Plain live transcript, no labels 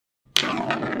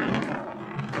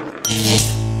And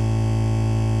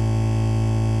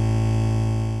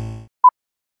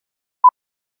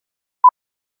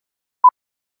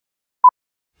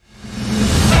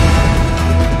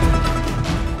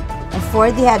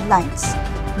for the headlines,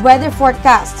 weather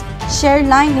forecast, shear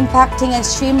line impacting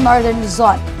extreme northern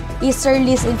Luzon,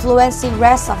 easterlies influencing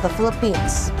rest of the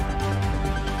Philippines.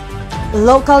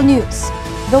 Local news,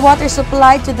 the water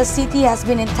supply to the city has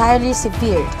been entirely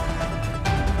severed.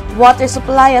 Water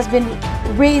supply has been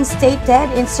reinstated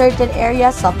in certain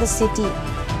areas of the city.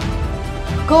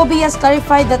 Kobe has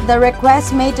clarified that the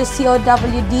request made to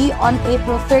COWD on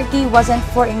April 30 wasn't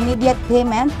for immediate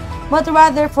payment, but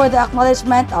rather for the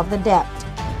acknowledgement of the debt.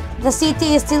 The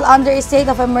city is still under a state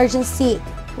of emergency,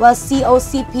 while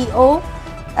COCPO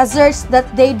asserts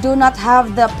that they do not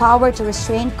have the power to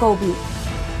restrain Kobe.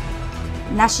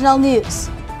 National news,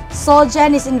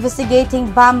 Solgen is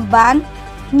investigating Bamban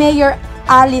Mayor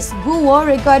Alice Guo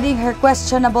regarding her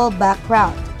questionable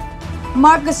background.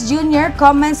 Marcos Jr.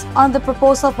 comments on the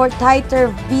proposal for tighter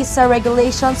visa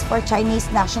regulations for Chinese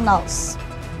nationals.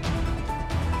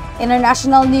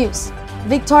 International news,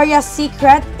 Victoria's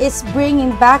Secret is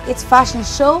bringing back its fashion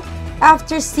show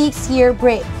after 6-year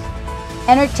break.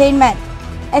 Entertainment,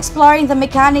 exploring the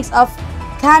mechanics of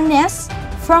Cannes,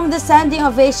 from the standing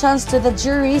ovations to the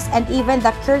juries and even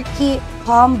the Kirky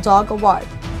Palm Dog Award.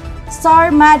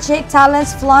 Star Magic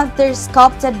talents flaunt their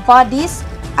sculpted bodies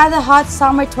at the Hot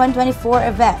Summer 2024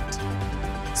 event.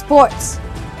 Sports,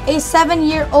 a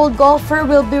 7-year-old golfer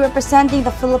will be representing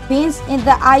the Philippines in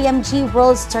the IMG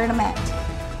Worlds Tournament.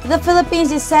 The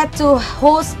Philippines is set to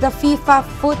host the FIFA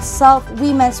Futsal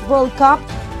Women's World Cup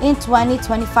in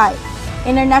 2025.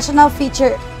 International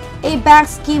feature, a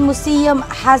Banksy Museum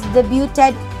has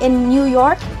debuted in New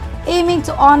York, aiming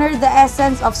to honor the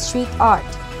essence of street art.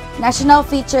 National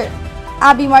feature,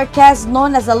 Abby Marquez,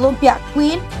 known as the Lumpia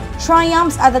Queen,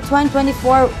 triumphs at the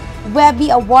 2024 Webby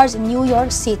Awards in New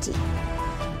York City.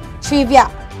 Trivia,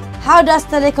 how does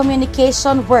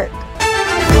telecommunication work?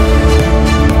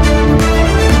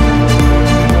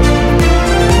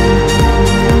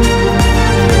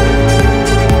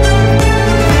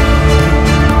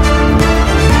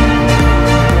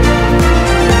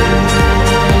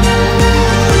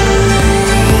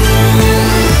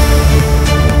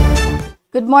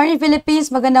 Good morning, Philippines!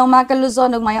 Magandang umaga,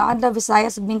 Luzon, ug mayong adlaw,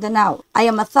 Visayas ug Mindanao.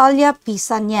 I am Athalia P.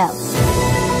 Saniel.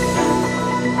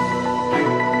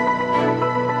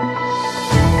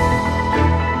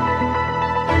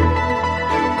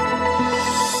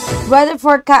 Weather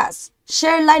forecast,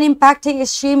 shear line impacting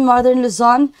extreme northern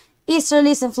Luzon,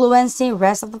 easterlies influencing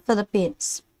rest of the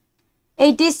Philippines.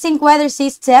 A distinct weather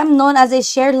system known as a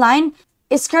shear line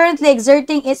is currently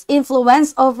exerting its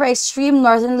influence over extreme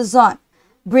northern Luzon,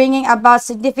 bringing about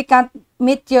significant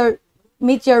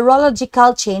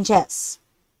meteorological changes.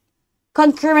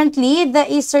 Concurrently,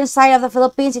 the eastern side of the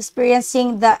Philippines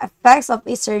experiencing the effects of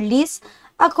easterlies,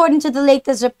 according to the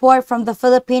latest report from the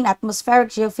Philippine Atmospheric,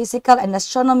 Geophysical, and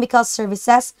Astronomical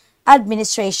Services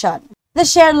Administration. The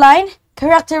shear line,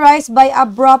 characterized by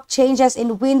abrupt changes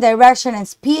in wind direction and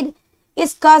speed,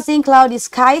 is causing cloudy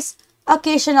skies,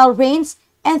 occasional rains,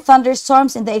 and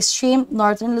thunderstorms in the extreme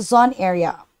northern Luzon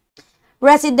area.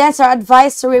 Residents are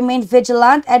advised to remain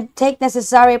vigilant and take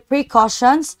necessary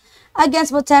precautions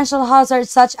against potential hazards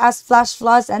such as flash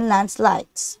floods and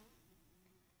landslides.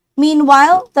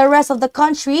 Meanwhile, the rest of the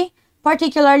country,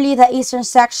 particularly the eastern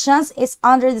sections, is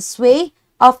under the sway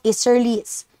of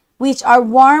easterlies, which are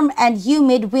warm and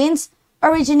humid winds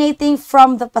originating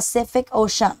from the Pacific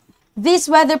Ocean. This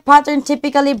weather pattern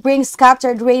typically brings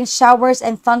scattered rain showers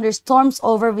and thunderstorms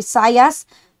over Visayas,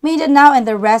 Mindanao, and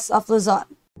the rest of Luzon.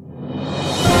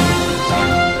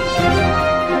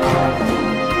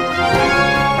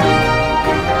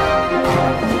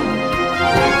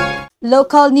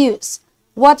 Local news,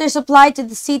 water supply to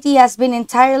the city has been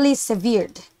entirely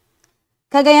severed.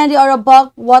 Cagayan de Oro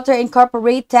Bulk Water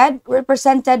Incorporated,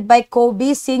 represented by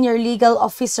Kobe Senior Legal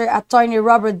Officer Attorney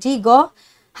Rob Rodrigo,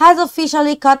 has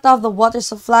officially cut off the water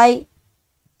supply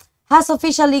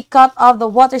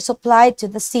to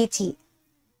the city.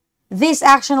 This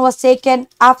action was taken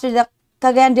after the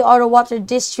Cagayan de Oro Water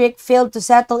District failed to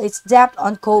settle its debt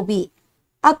on Kobe.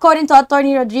 According to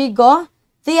Attorney Rodrigo,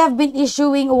 they have been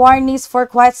issuing warnings for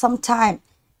quite some time,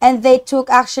 and they took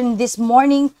action this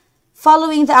morning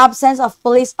following the absence of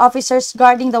police officers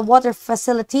guarding the water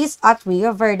facilities at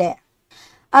Rio Verde.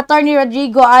 Attorney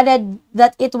Rodrigo added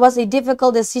that it was a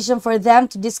difficult decision for them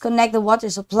to disconnect the water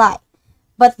supply,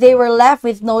 but they were left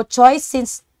with no choice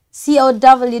since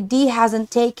COWD hasn't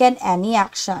taken any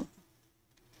action.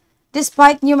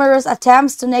 Despite numerous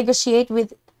attempts to negotiate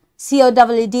with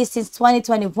COWD since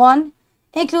 2021,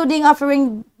 including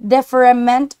offering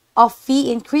deferment of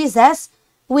fee increases,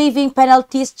 waiving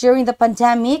penalties during the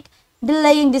pandemic,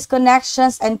 delaying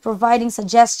disconnections, and providing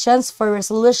suggestions for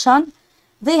resolution.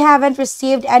 They haven't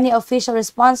received any official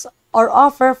response or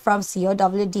offer from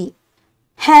COWD.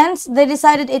 Hence, they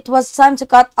decided it was time to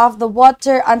cut off the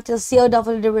water until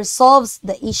COWD resolves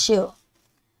the issue.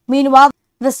 Meanwhile,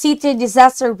 the City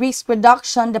Disaster Risk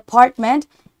Reduction Department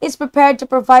is prepared to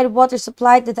provide water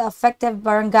supply to the affected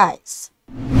barangays.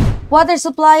 Water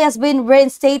supply has been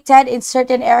reinstated in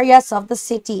certain areas of the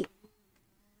city.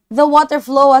 The water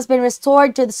flow has been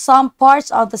restored to some parts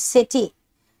of the city.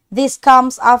 This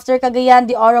comes after Cagayan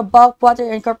de Oro Bulk Water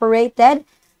Incorporated,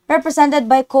 represented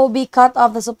by Kobe, cut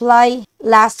off the supply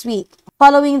last week,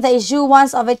 following the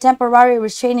issuance of a temporary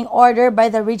restraining order by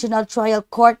the Regional Trial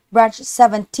Court Branch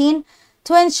 17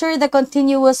 to ensure the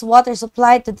continuous water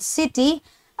supply to the city.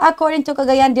 According to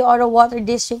Cagayan de Oro Water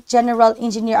District General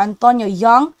Engineer Antonio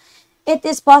Young, it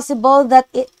is possible that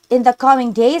in the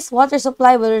coming days, water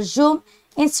supply will resume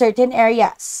in certain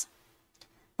areas.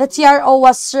 The TRO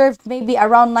was served maybe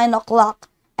around 9 o'clock,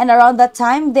 and around that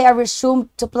time, they are resumed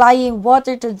supplying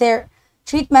water to their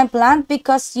treatment plant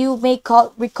because you may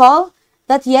recall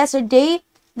that yesterday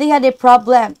they had a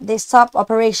problem. They stopped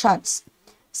operations.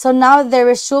 So now they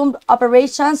resumed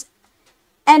operations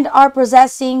and are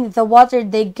processing the water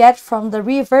they get from the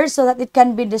river so that it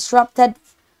can be disrupted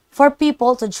for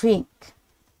people to drink.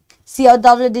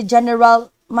 COWD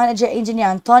General Manager Engineer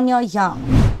Antonio Young.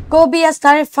 Kobe has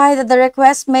clarified that the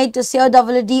request made to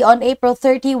COWD on April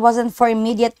 30 wasn't for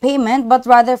immediate payment but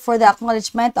rather for the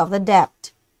acknowledgement of the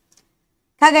debt.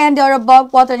 Cagayan de Oro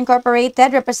Bulk Water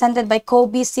Incorporated, represented by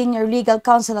Kobe Senior Legal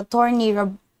Counsel Attorney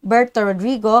Roberto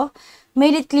Rodrigo,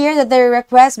 made it clear that their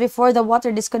request before the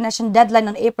water disconnection deadline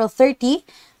on April 30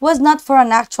 was not for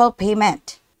an actual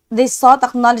payment. They sought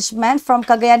acknowledgement from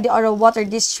Cagayan de Oro Water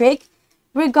District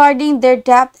regarding their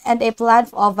debt and a plan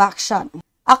of action.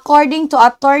 According to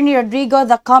Attorney Rodrigo,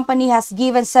 the company has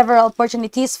given several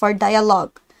opportunities for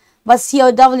dialogue, but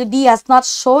COWD has not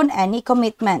shown any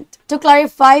commitment. To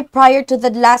clarify, prior to the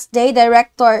last day,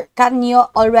 Director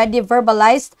Canio already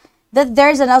verbalized that there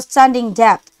is an outstanding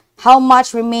debt. How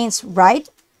much remains, right?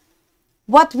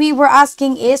 What we were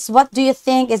asking is, what do you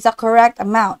think is the correct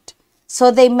amount? So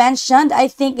they mentioned, I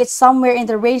think it's somewhere in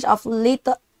the range of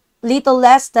little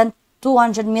less than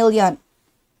 200 million.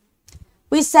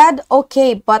 We said,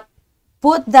 okay, but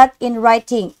put that in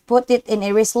writing. Put it in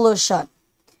a resolution.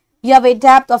 You have a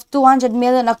debt of 200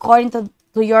 million according to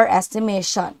your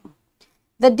estimation.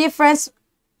 The difference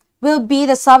will be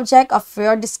the subject of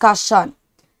your discussion.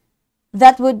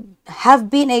 That would have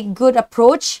been a good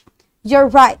approach. You're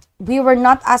right. We were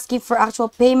not asking for actual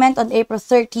payment on April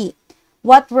 30.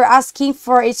 What we're asking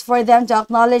for is for them to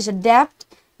acknowledge the debt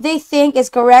they think is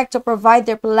correct to provide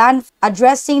their plan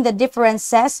addressing the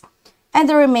differences and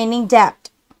the remaining debt.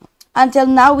 Until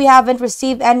now, we haven't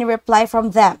received any reply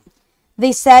from them.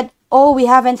 They said, oh, we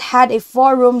haven't had a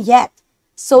forum yet,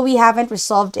 so we haven't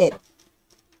resolved it.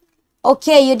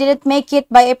 Okay, you didn't make it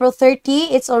by April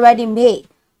 30. It's already May.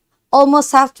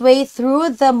 Almost halfway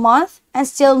through the month and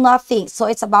still nothing, so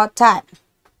it's about time.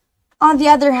 On the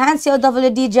other hand,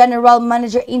 COWD General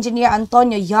Manager Engineer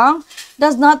Antonio Young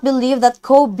does not believe that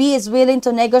Kobe is willing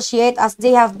to negotiate as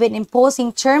they have been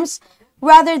imposing terms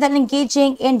rather than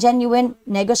engaging in genuine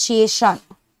negotiation.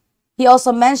 He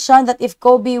also mentioned that if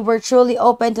Kobe were truly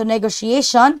open to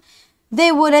negotiation,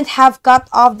 they wouldn't have cut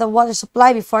off the water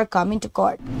supply before coming to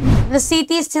court. The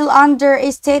city is still under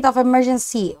a state of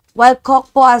emergency, while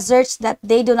Kokpo asserts that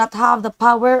they do not have the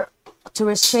power to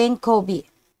restrain Kobe.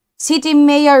 City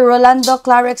Mayor Rolando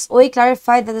Clarex Uy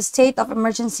clarified that the state of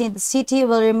emergency in the city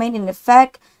will remain in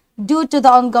effect due to the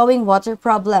ongoing water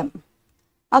problem.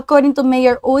 According to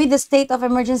Mayor Uy, the state of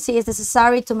emergency is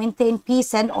necessary to maintain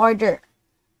peace and order.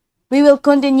 We will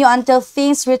continue until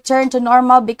things return to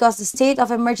normal because the state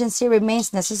of emergency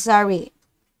remains necessary.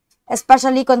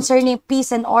 Especially concerning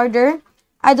peace and order,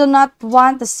 I do not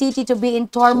want the city to be in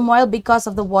turmoil because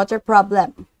of the water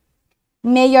problem.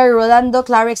 Mayor Rolando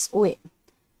Clarex Uy.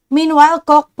 Meanwhile,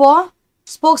 Kokpo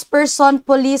spokesperson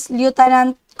Police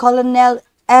Lieutenant Colonel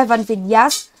Evan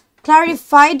Villas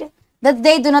clarified that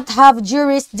they do not have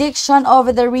jurisdiction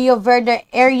over the Rio Verde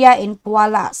area in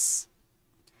Pualas.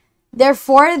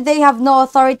 Therefore, they have no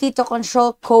authority to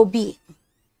control Kobe.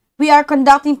 We are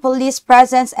conducting police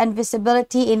presence and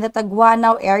visibility in the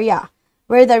Taguanao area,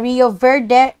 where the Rio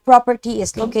Verde property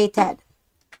is located.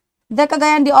 The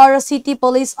Cagayan de Oro City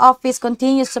Police Office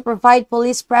continues to provide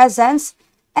police presence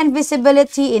and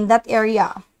visibility in that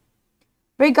area.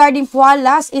 Regarding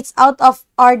Pualas, it's out of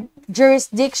our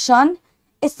jurisdiction.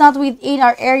 it's not within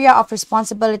our area of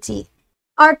responsibility.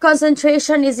 Our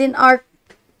concentration is in our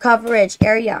coverage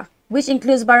area, which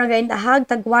includes Barangay Dahag,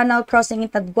 Tagwanao Crossing in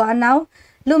Tagwanao,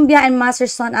 Lumbia, and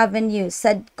Masterson Avenue,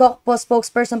 said Gokpo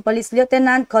spokesperson Police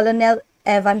Lieutenant Colonel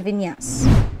Evan Viñas.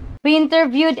 We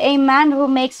interviewed a man who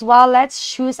makes wallets,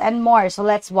 shoes, and more, so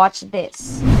let's watch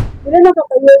this. Ilan na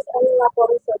ka-years ang mga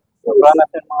polisot? Wala na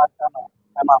siya mga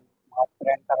ma'am, mga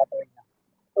 30 ka tuwing na.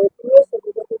 30 years,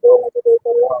 dito na dito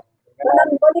na.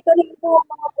 Kanang balik-balik ito ang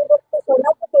mga produkto. So,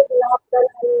 naputo ilahapdan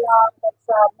ang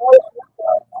sa mall.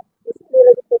 Display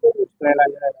lang ito dito. Display lang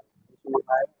nila.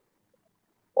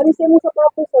 Panisay mo sa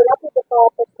papo, so naputo ka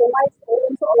customize.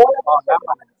 So, wala na siya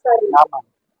mga design. Naman.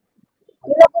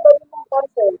 Ilan po ba yung mga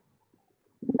parcel?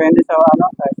 Depende sa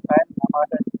sa style.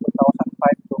 Mga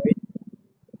 2,500 to 8.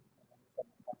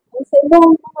 Sa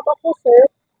imong mga bapo, sir?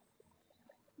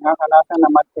 Nga kalasa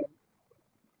naman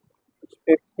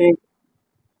 650.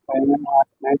 Kaya mga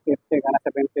 950, kana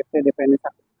 750, depende sa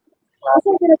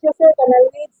klase. Kasi siya, sir, kanang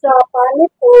lead sa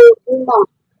panit o lima?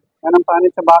 Kanang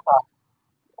panit sa baka.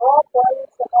 Panit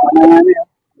sa baka. Mga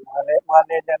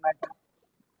leather na siya.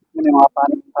 Yun yung mga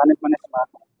panit man sa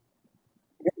baka.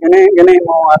 Ganun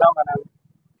mo, kanang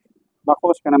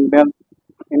bakos, kanang belt.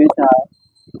 Ini sa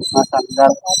mga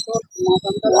sandal.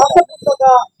 Asa po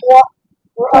ka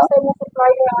asa mo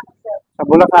supplier, sir? Sa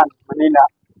Bulacan, Manila.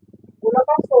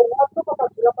 Bulacan, so ito ka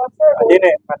Bulacan, sir?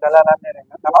 Hindi, padala natin.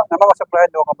 Naman ko supply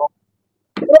doon ka po.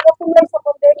 Pero kung may sa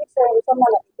pandemic, sir, isa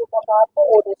malaki ito ka pa po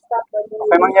o restart ba yun?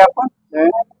 Okay, mangyapon.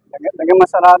 Lagyan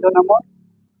masarado na mo.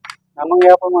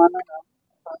 Namangyapon mga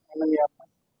mangyapon.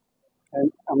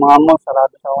 Ang mga mo,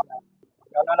 sarado sa una.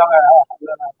 Gano'n lang,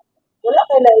 wala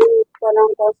kayo na kanang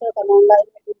kausa, kanang lain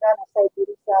na kita na sa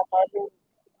diri sa apartment.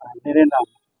 Hindi rin lang.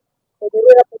 So,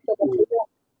 diri na po sa kanila.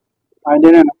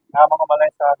 Hindi rin. Naman ko malay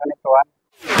sa kanituan.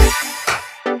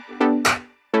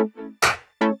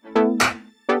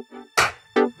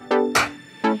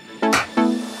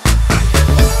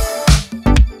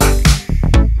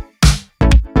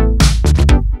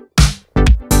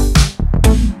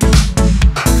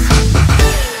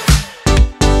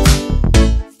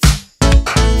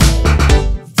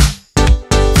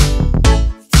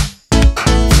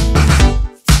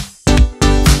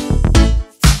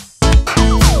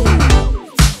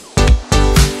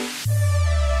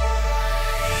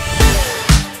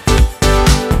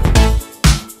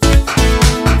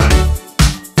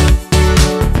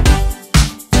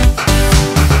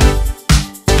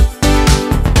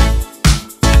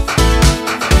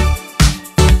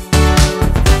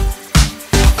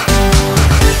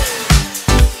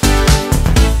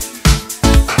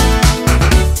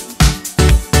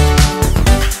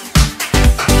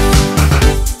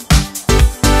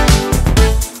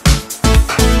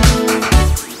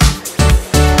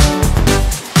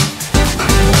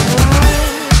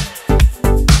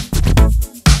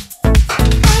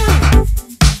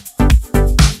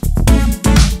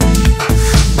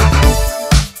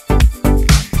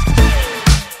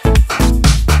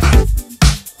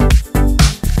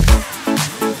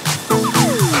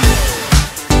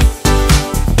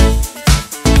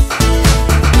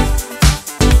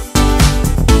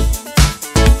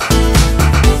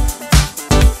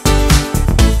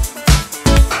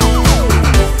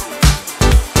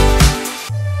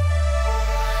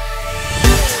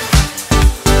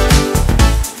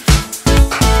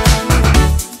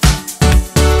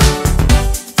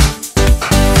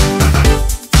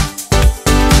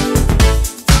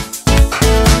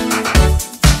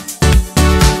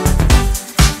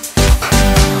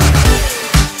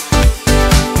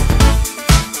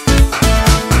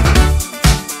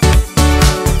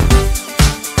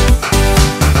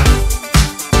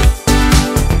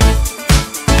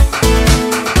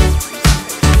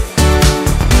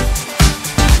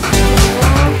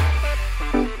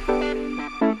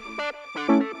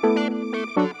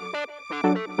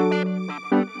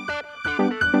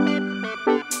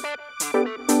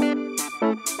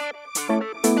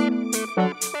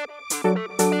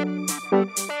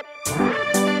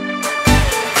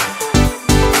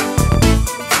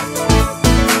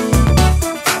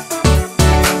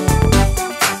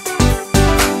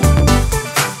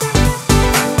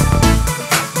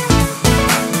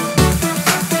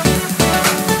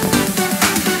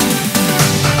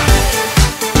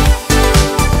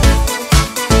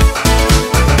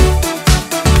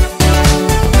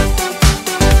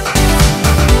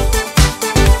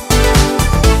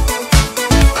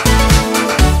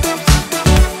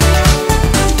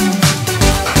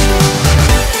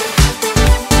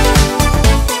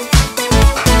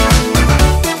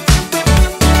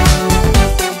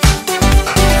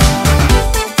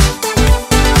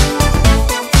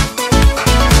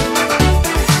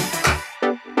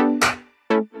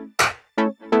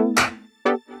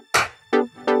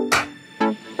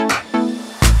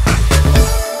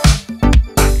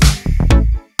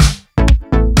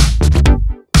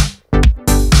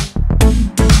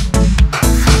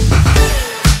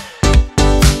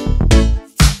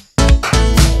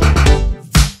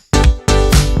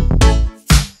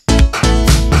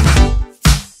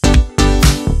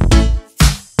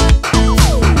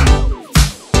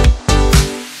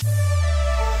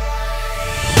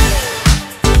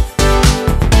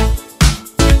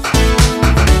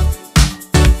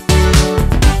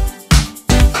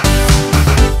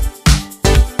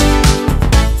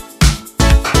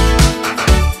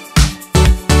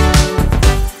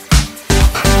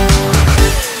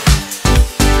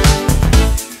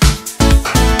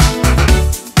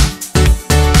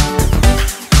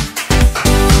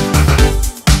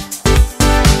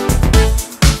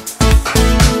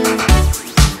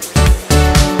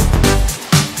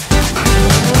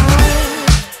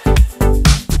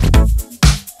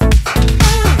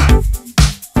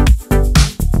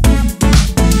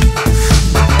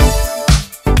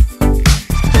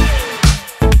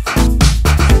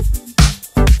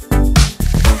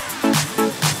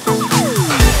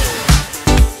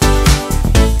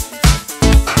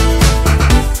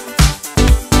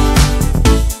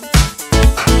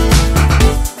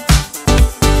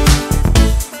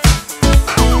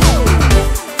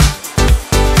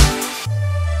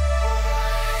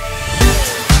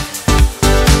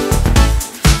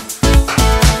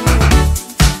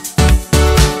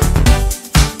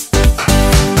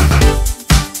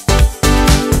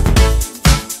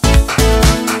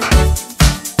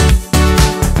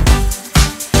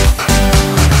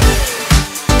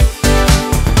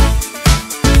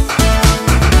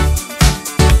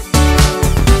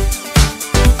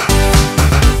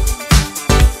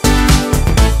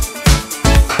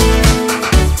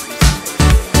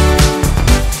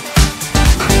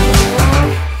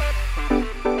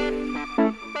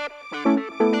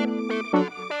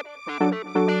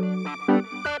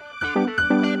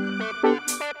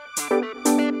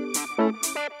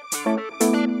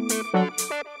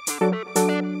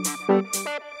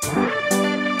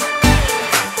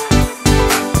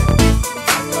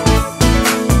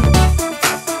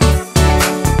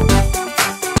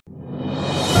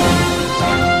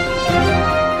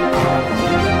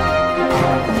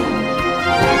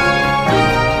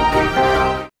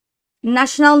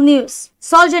 National news.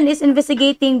 Soljan is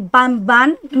investigating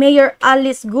Bamban Mayor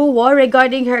Alice Guo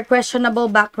regarding her questionable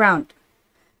background.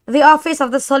 The Office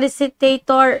of the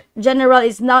Solicitor General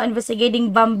is now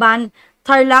investigating Bamban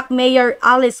Tarlac Mayor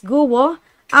Alice Guo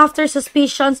after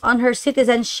suspicions on her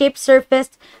citizenship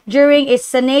surfaced during a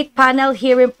Senate panel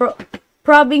hearing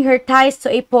probing her ties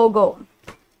to a pogo.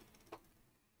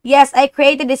 Yes, I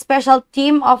created a special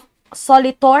team of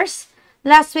solitors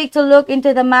last week to look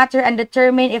into the matter and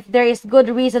determine if there is good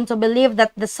reason to believe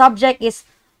that the subject is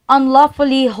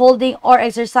unlawfully holding or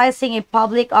exercising a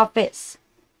public office,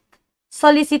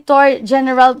 Solicitor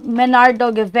General Menardo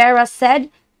Guevara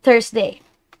said Thursday.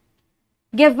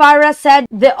 Guevara said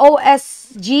the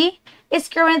OSG is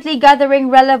currently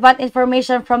gathering relevant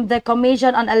information from the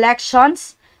Commission on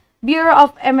Elections, Bureau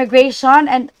of Immigration,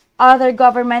 and other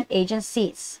government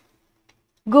agencies.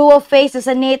 Guo faced the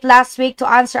Senate last week to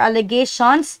answer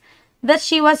allegations that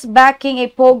she was backing a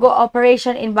pogo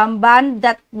operation in Bamban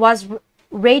that was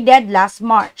raided last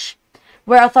March,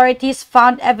 where authorities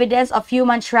found evidence of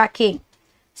human trafficking,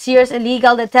 serious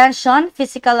illegal detention,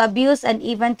 physical abuse, and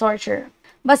even torture.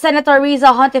 But Senator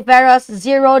Riza Hontiveros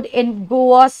zeroed in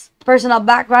Guo's personal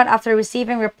background after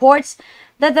receiving reports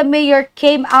that the mayor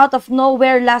came out of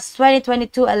nowhere last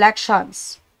 2022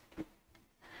 elections.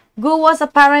 Guo's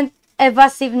apparent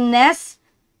evasiveness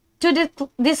to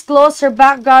disclose her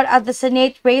background at the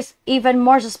Senate raised even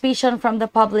more suspicion from the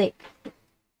public.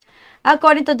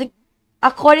 According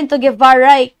to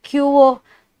Guevara, a quo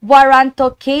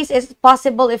warranto case is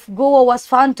possible if Guo was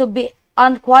found to be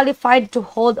unqualified to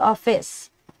hold office.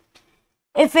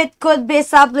 If it could be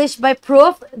established by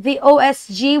proof, the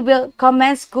OSG will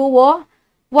commence quo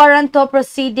warranto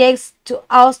proceedings to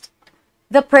oust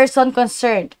the person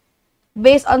concerned.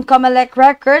 Based on COMELEC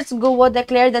records, Guo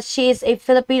declared that she is a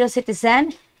Filipino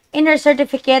citizen in her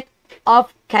certificate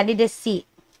of candidacy.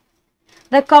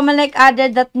 The COMELEC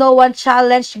added that no one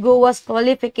challenged Guo's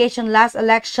qualification last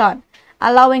election,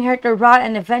 allowing her to run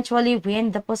and eventually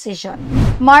win the position.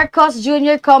 Marcos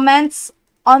Jr. comments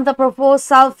on the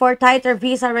proposal for tighter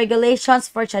visa regulations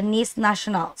for Chinese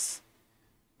nationals.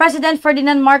 President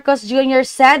Ferdinand Marcos Jr.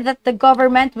 said that the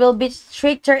government will be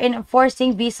stricter in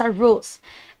enforcing visa rules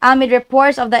amid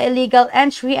reports of the illegal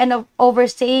entry and of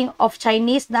overstaying of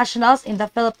Chinese nationals in the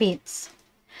Philippines.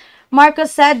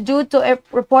 Marcos said due to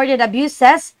reported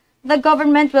abuses, the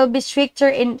government will be stricter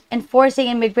in enforcing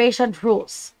immigration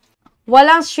rules.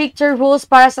 Walang stricter rules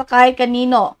para sa kahit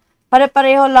kanino.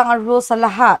 Pare-pareho lang ang rules sa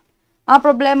lahat. Ang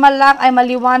problema lang ay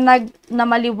maliwanag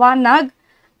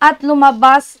at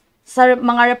lumabas sa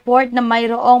mga report na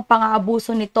mayroong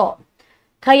pang-aabuso nito.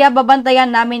 Kaya babantayan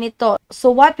namin ito.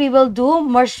 So what we will do,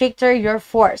 more stricter your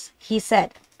force, he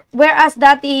said. Whereas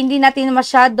dati hindi natin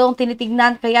masyadong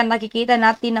tinitignan kaya nakikita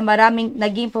natin na maraming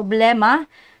naging problema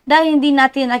dahil hindi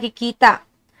natin nakikita.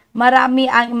 Marami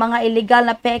ang mga illegal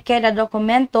na peke na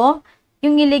dokumento,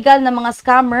 yung illegal na mga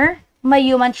scammer, may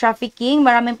human trafficking,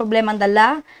 maraming problema ang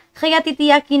dala, kaya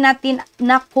titiyakin natin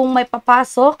na kung may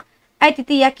papasok, ay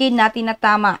titiyakin natin na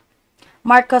tama.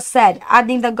 Marcos said,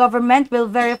 adding the government will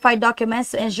verify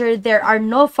documents to ensure there are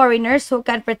no foreigners who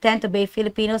can pretend to be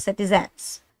Filipino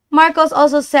citizens. Marcos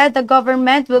also said the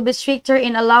government will be stricter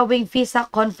in allowing visa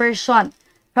conversion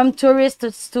from tourist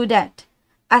to student,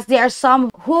 as there are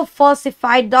some who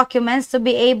falsified documents to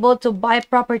be able to buy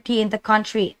property in the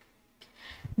country.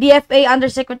 DFA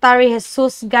Undersecretary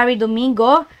Jesus Gary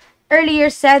Domingo earlier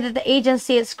said that the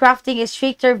agency is crafting a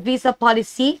stricter visa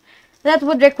policy that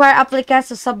would require applicants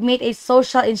to submit a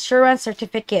social insurance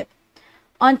certificate,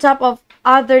 on top of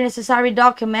other necessary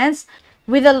documents,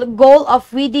 with the goal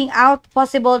of weeding out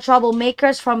possible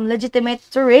troublemakers from legitimate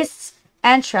tourists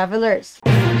and travelers.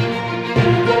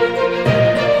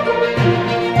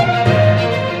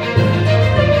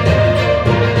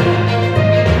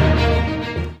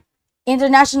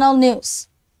 International news.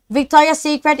 Victoria's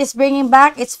Secret is bringing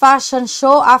back its fashion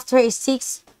show after a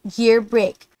 6-year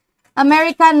break.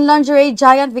 American lingerie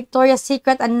giant Victoria's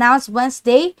Secret announced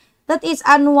Wednesday that its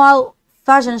annual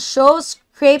fashion show,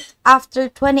 scraped after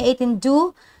 2018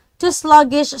 due to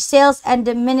sluggish sales and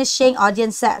diminishing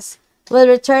audiences, will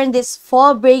return this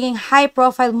fall, bringing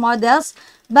high-profile models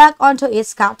back onto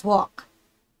its catwalk.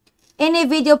 In a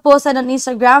video posted on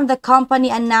Instagram, the company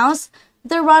announced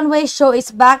the runway show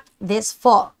is back this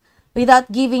fall,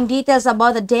 without giving details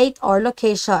about the date or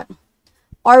location,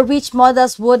 or which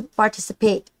models would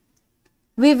participate.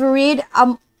 We've read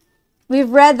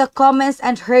the comments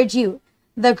and heard you,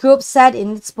 the group said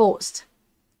in its post.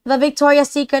 The Victoria's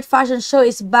Secret fashion show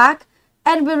is back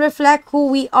and will reflect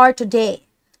who we are today,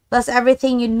 plus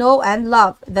everything you know and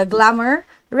love, the glamour,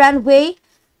 runway,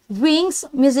 rings,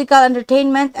 musical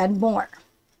entertainment, and more.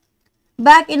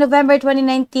 Back in November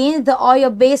 2019, the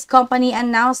Oyo-based company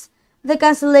announced the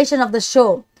cancellation of the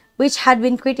show, which had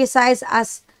been criticized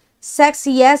as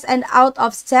sexist and out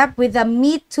of step with the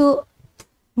Me Too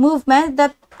movement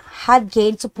that had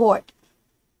gained support.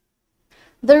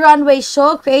 The runway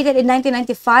show, created in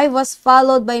 1995, was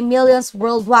followed by millions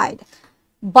worldwide,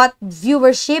 but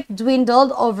viewership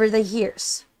dwindled over the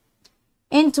years.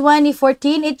 In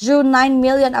 2014, it drew 9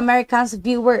 million Americans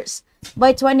viewers.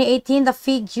 By 2018, the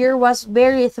figure was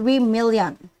barely 3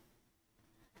 million.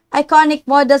 Iconic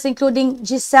models including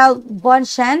Giselle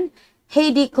Bonchen,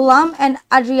 Heidi Klum, and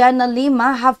Adriana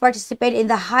Lima have participated in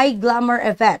the high glamour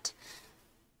event,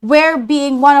 where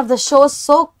being one of the show's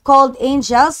so-called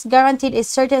angels guaranteed a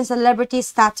certain celebrity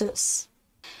status.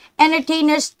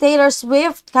 Entertainers Taylor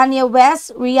Swift, Kanye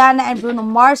West, Rihanna, and Bruno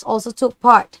Mars also took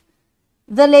part.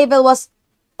 The label was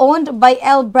owned by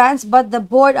L Brands, but the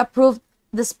board approved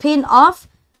the spin-off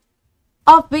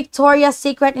of Victoria's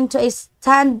Secret into a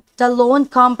standalone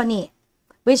company,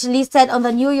 which listed on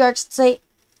the New York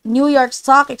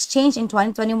Stock Exchange in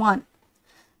 2021.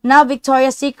 Now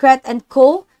Victoria's Secret &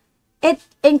 Co. It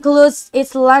includes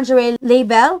its lingerie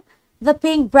label, the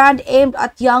pink brand aimed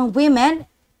at young women,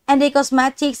 and a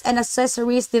cosmetics and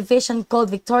accessories division called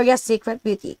Victoria's Secret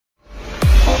Beauty.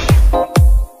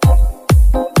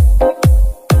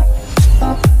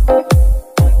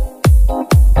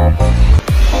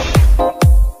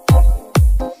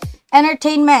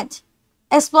 Entertainment.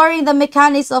 Exploring the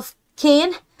mechanics of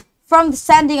Cannes, from the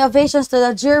standing ovations to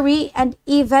the jury and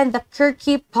even the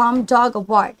Kirky Palm Dog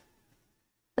Award.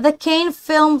 The Cannes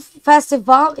Film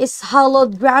Festival is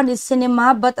hallowed ground in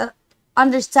cinema, but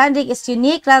understanding its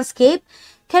unique landscape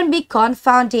can be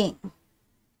confounding.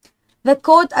 The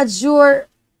Côte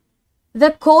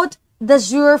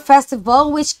d'Azur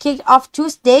Festival, which kicked off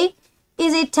Tuesday,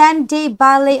 is a 10-day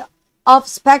ballet of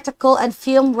spectacle and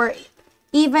film where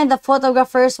even the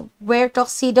photographers wear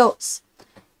tuxedos.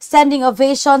 Standing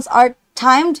ovations are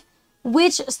timed,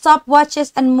 which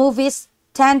stopwatches and movies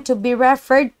tend to be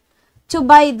referred to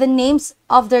by the names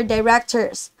of their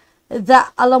directors: the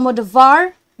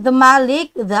Almodovar, the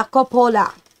Malik, the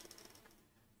Coppola.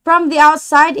 From the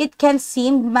outside, it can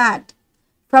seem mad.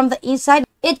 From the inside,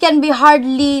 it can be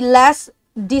hardly less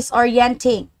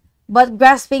disorienting. But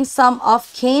grasping some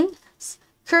of Cannes'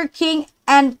 quirking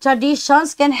and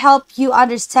traditions can help you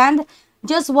understand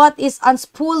just what is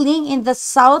unspooling in the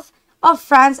south of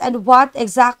France and what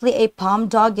exactly a palm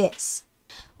dog is.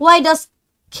 Why does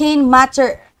Cannes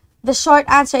matter? The short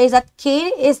answer is that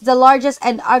Cannes is the largest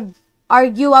and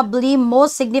arguably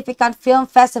most significant film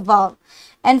festival,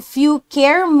 and few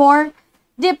care more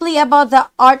deeply about the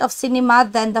art of cinema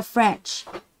than the French.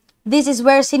 This is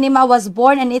where cinema was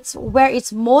born, and it's where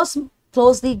it's most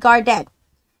closely guarded.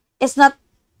 It's not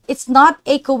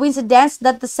a coincidence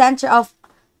that the center of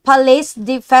Palais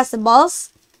des Festivals,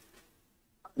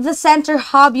 the center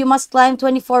hub, you must climb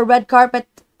 24 red carpet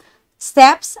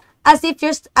steps as if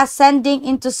you're ascending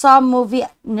into some movie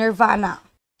nirvana.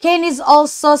 Cannes is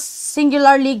also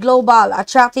singularly global,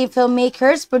 attracting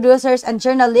filmmakers, producers, and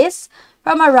journalists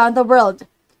from around the world.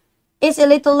 It's a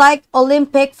little like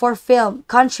Olympic for film.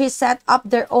 Countries set up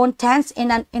their own tents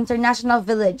in an international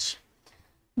village.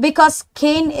 Because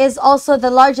Cannes is also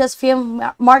the largest film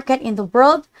market in the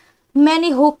world,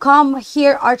 many who come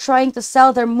here are trying to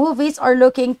sell their movies or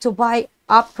looking to buy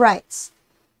up rights.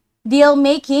 Deal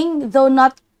making, though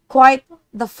not quite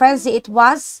the frenzy it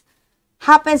was,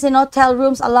 happens in hotel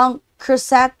rooms along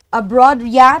Creuset, aboard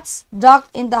yachts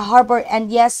docked in the harbor,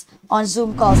 and yes, on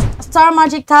Zoom calls. Star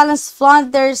Magic talents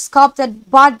flaunt their sculpted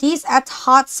bodies at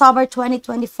Hot Summer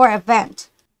 2024 event.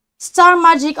 Star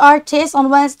Magic artists on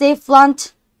Wednesday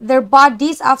flaunt their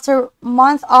bodies after a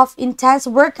month of intense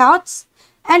workouts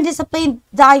and disciplined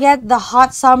diet the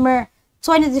Hot Summer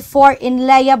 2024 in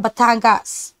Leia,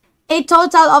 Batangas. A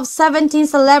total of 17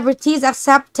 celebrities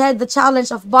accepted the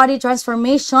challenge of body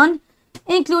transformation,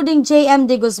 including J.M.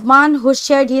 De Guzman, who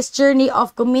shared his journey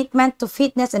of commitment to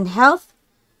fitness and health.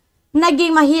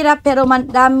 Naging mahirap pero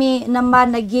madami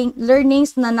naman naging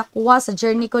learnings na nakuha sa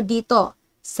journey ko dito,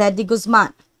 said De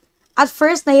Guzman. At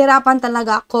first, nahirapan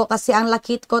talaga ako kasi ang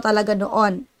lakit ko talaga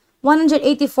noon,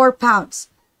 184 pounds.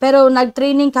 Pero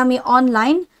nag-training kami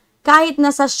online. Kahit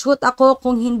nasa shoot ako,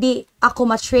 kung hindi ako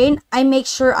ma-train, I make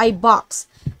sure I box.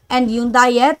 And yung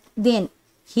diet din,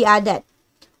 he added.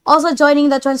 Also joining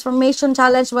the transformation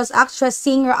challenge was actress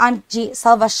singer Angie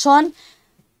Salvacion,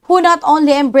 who not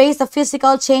only embraced the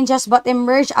physical changes but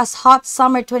emerged as Hot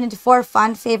Summer 2024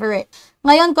 fan favorite.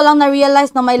 Ngayon ko lang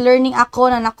na-realize na may learning ako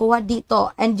na nakuha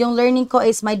dito, and yung learning ko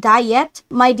is my diet,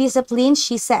 my discipline,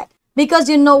 she said. Because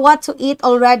you know what to eat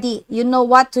already. You know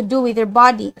what to do with your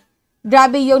body.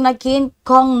 Grabe yung naging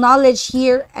kong knowledge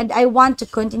here and I want to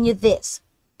continue this.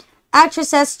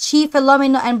 Actresses Chi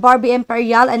Filomeno and Barbie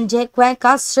Imperial and Jake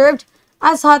Cuenca served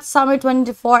as Hot Summer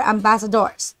 24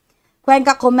 ambassadors.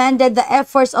 Cuenca commended the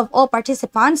efforts of all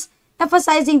participants,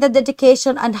 emphasizing the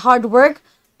dedication and hard work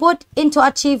put into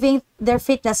achieving their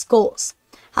fitness goals.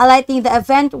 Highlighting the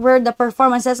event were the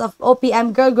performances of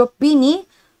OPM girl group Beanie,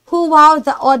 who wowed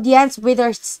the audience with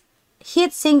their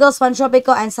hit singles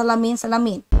Pantropico and Salamin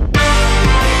Salamin.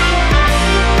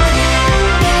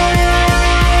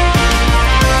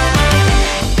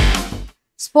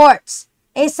 Sports.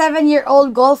 A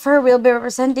 7-year-old golfer will be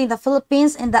representing the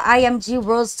Philippines in the IMG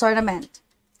Worlds Tournament.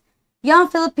 Young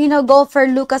Filipino golfer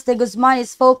Lucas de Guzman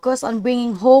is focused on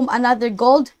bringing home another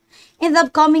gold in the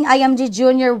upcoming IMG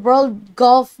Junior World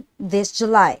Golf this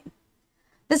July.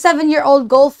 The 7-year-old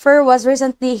golfer was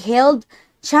recently hailed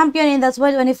champion in the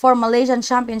 2024 Malaysian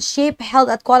Championship held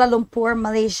at Kuala Lumpur,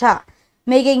 Malaysia,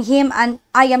 making him an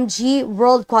IMG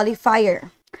World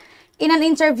Qualifier. In an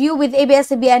interview with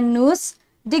ABS-CBN News,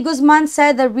 De Guzman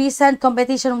said the recent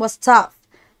competition was tough.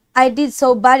 I did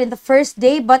so bad in the first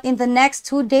day, but in the next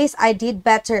 2 days I did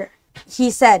better,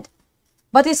 he said.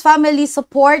 But his family's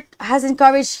support has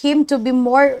encouraged him to be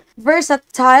more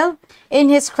versatile in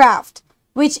his craft,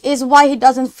 which is why he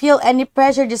doesn't feel any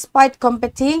pressure despite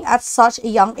competing at such a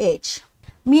young age.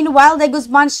 Meanwhile, De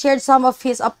Guzman shared some of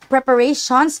his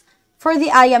preparations for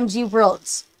the IMG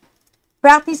Worlds.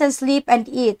 Practice and sleep and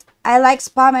eat. I like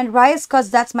spam and rice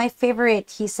cause that's my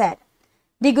favorite, he said.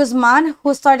 De Guzman,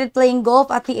 who started playing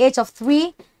golf at the age of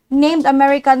 3, named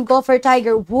American golfer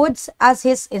Tiger Woods as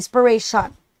his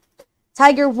inspiration.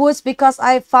 Tiger Woods because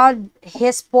I found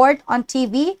his sport on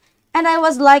TV and I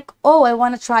was like, oh, I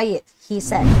want to try it, he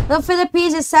said. The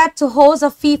Philippines is set to host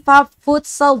a FIFA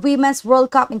Futsal Women's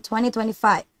World Cup in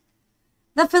 2025.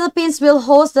 The Philippines will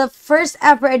host the first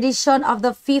ever edition of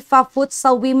the FIFA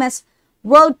Futsal Women's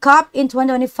World Cup in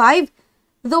 2025,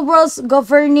 the world's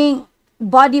governing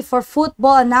body for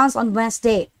football announced on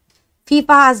Wednesday.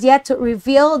 FIFA has yet to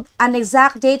reveal an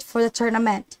exact date for the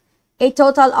tournament. A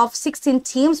total of 16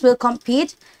 teams will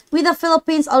compete, with the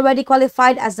Philippines already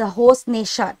qualified as the host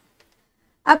nation.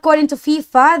 According to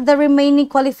FIFA, the remaining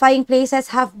qualifying places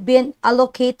have been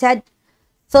allocated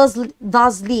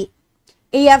thusly: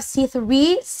 AFC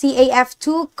 3, CAF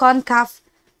 2, CONCACAF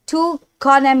 2,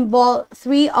 CONMEBOL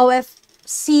 3,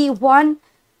 OFC 1,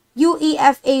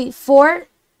 UEFA 4.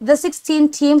 The 16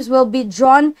 teams will be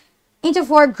drawn into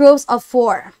 4 groups of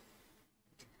 4,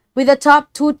 with the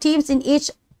top 2 teams in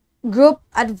each group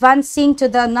advancing to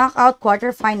the knockout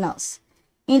quarterfinals.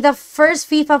 In the first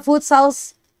FIFA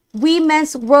Futsal's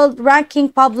Women's World Ranking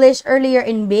published earlier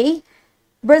in May,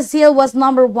 Brazil was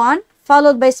number 1,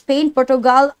 followed by Spain,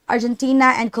 Portugal,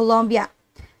 Argentina, and Colombia.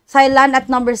 Thailand at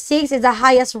number 6 is the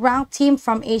highest ranked team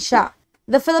from Asia.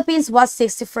 The Philippines was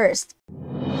 61st.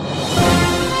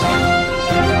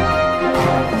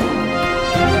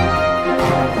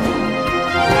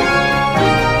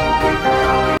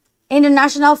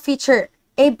 International feature.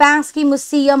 A Banksy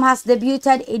museum has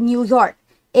debuted in New York,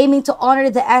 aiming to honor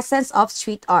the essence of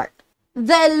street art.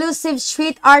 The elusive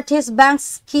street artist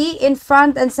Banksy in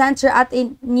front and center at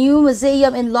a new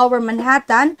museum in Lower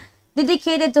Manhattan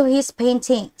dedicated to his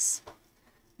paintings.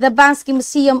 The Banksy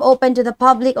Museum opened to the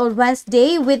public on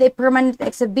Wednesday with a permanent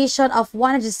exhibition of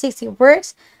 160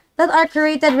 works that are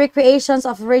curated recreations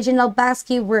of original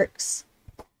Banksy works.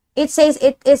 It says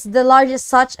it is the largest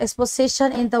such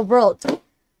exposition in the world.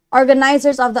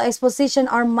 Organizers of the exposition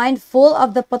are mindful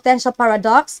of the potential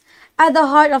paradox at the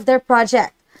heart of their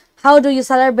project. How do you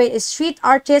celebrate a street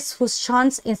artist who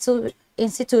shuns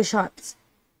institutions?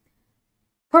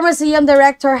 For museum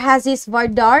director Hazis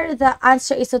Vardar, the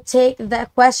answer is to take the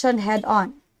question head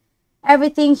on.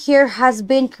 Everything here has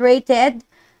been created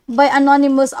by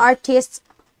anonymous artists,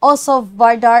 also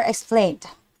Vardar explained.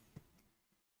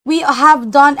 We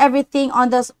have done everything on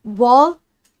this wall,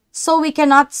 so we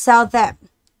cannot sell them.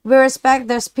 We respect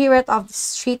the spirit of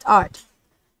street art.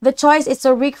 The choice is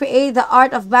to recreate the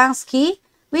art of Banksy,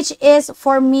 which is,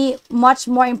 for me, much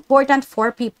more important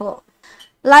for people.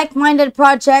 Like-minded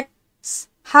projects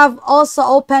have also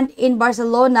opened in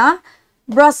Barcelona,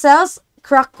 Brussels,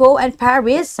 Krakow, and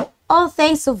Paris, all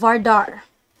thanks to Vardar.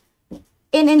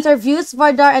 In interviews,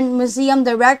 Vardar and museum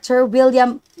director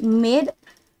William Mead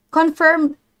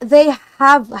confirmed they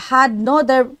have had no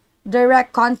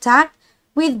direct contact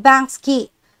with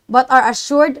Banksy, but are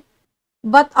assured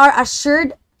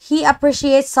he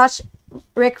appreciates such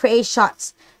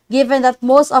recreations, given that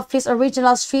most of his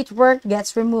original street work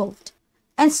gets removed.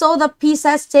 And so the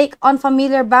pieces take on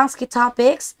familiar Banksy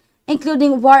topics,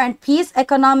 including war and peace,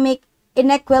 economic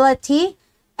inequality,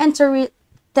 and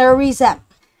terrorism.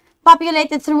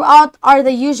 Populated throughout are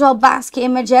the usual Banksy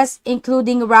images,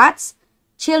 including rats,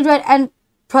 children, and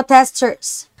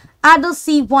protesters. Adults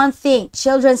see one thing,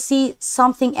 children see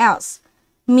something else,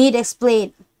 Mead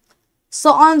explained.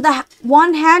 So on the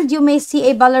one hand, you may see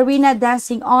a ballerina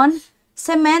dancing on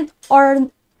cement, or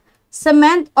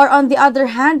on the other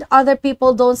hand, other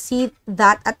people don't see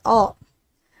that at all.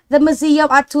 The museum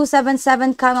at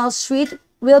 277 Canal Street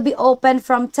will be open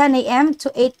from 10 a.m.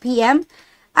 to 8 p.m.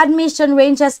 Admission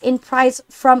ranges in price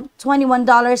from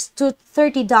 $21 to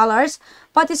 $30,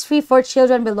 but is free for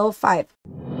children below 5.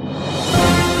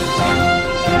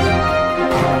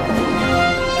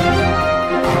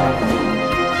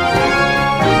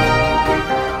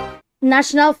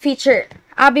 National feature.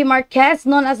 Abby Marquez,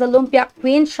 known as the Lumpia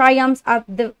Queen, triumphs at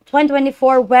the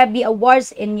 2024 Webby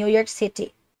Awards in New York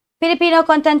City. Filipino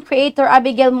content creator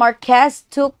Abigail Marquez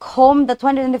took home the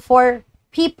 2024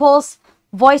 People's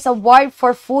Voice Award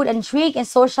for Food and Drink and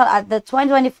Social at the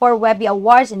 2024 Webby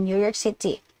Awards in New York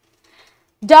City.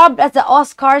 Dubbed as the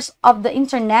Oscars of the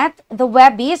Internet, the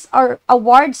Webbies are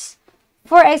awards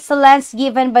for excellence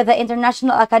given by the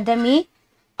International Academy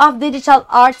of Digital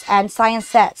Arts and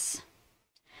Sciences.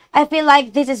 I feel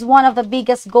like this is one of the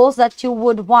biggest goals that you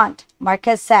would want,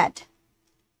 Marquez said.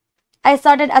 I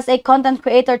started as a content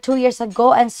creator 2 years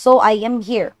ago, and so I am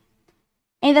here.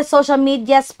 In the social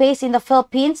media space in the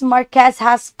Philippines, Marquez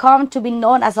has come to be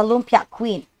known as a Lumpia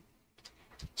Queen.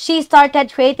 She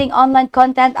started creating online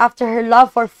content after her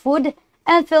love for food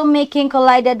and filmmaking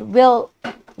collided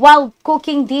while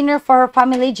cooking dinner for her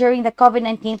family during the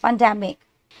COVID-19 pandemic.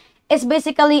 It's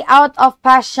basically out of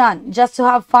passion, just to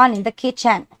have fun in the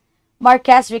kitchen,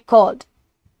 Marquez recalled.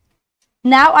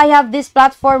 Now I have this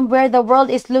platform where the world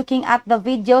is looking at the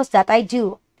videos that I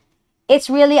do. It's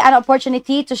really an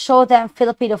opportunity to show them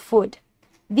Filipino food.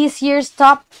 This year's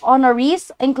top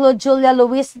honorees include Julia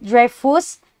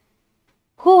Louis-Dreyfus,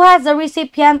 who has the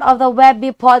recipient of the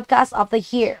Webby Podcast of the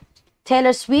Year.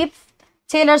 Taylor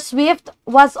Swift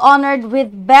was honored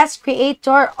with Best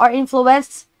Creator or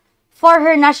Influence for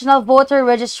her National Voter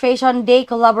Registration Day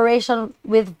collaboration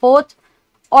with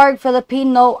Vote.org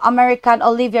Filipino-American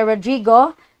Olivia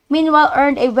Rodrigo, meanwhile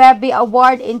earned a Webby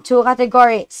Award in 2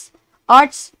 categories: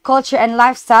 Arts, Culture and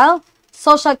Lifestyle,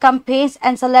 Social Campaigns,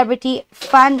 and Celebrity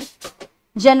Fan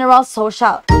General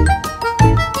Social.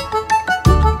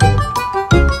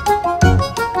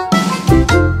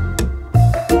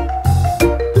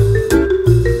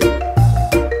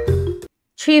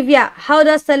 Trivia. How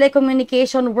does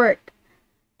telecommunication work?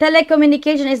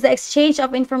 Telecommunication is the exchange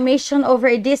of information over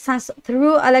a distance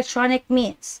through electronic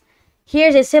means.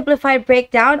 Here's a simplified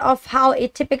breakdown of how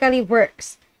it typically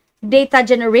works. Data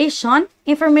generation.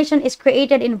 Information is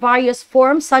created in various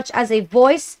forms such as a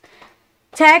voice,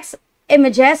 text,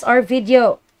 images, or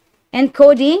video.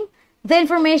 Encoding. The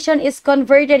information is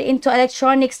converted into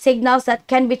electronic signals that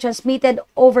can be transmitted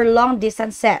over long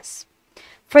distances.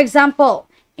 For example,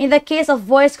 in the case of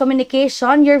voice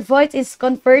communication, your voice is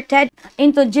converted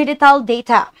into digital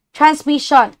data.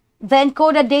 Transmission. The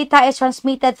encoded data is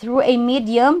transmitted through a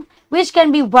medium, which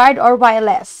can be wired or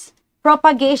wireless.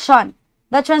 Propagation.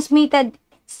 The transmitted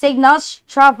signals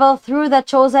travel through the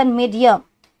chosen medium.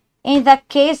 In the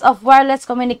case of wireless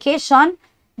communication,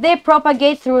 they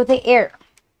propagate through the air.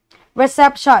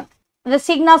 Reception. The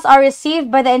signals are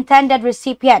received by the intended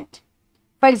recipient.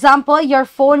 For example, your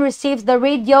phone receives the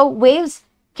radio waves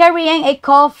carrying a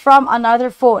call from another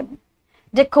phone.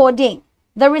 Decoding.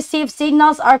 The received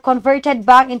signals are converted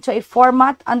back into a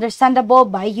format understandable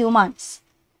by humans.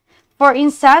 For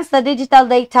instance, the digital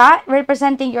data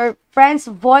representing your friend's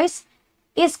voice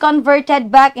is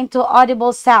converted back into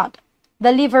audible sound.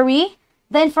 Delivery.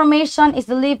 The information is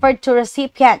delivered to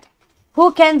recipient,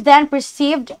 who can then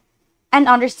perceive and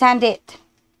understand it.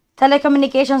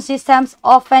 Telecommunication systems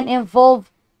often involve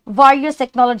various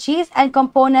technologies and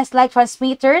components like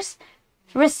transmitters,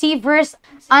 receivers,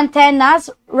 antennas,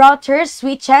 routers,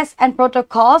 switches, and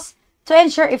protocols to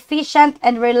ensure efficient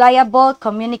and reliable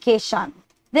communication.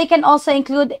 They can also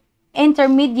include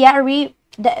intermediary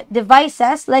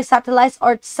devices like satellites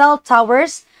or cell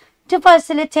towers to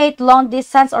facilitate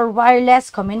long-distance or wireless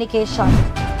communication.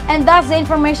 And that's the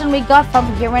information we got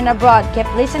from here and abroad.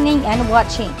 Keep listening and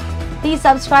watching. Please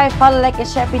subscribe, follow, like, and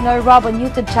share Pinoy Rob on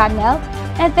YouTube channel.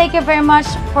 And thank you very much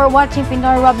for watching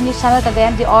Pinoy Rob News Channel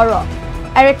Cagayan de Oro.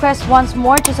 I request once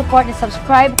more to support and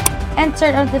subscribe and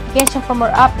turn on notification for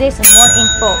more updates and more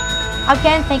info.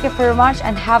 Again, thank you very much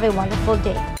and have a wonderful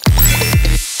day.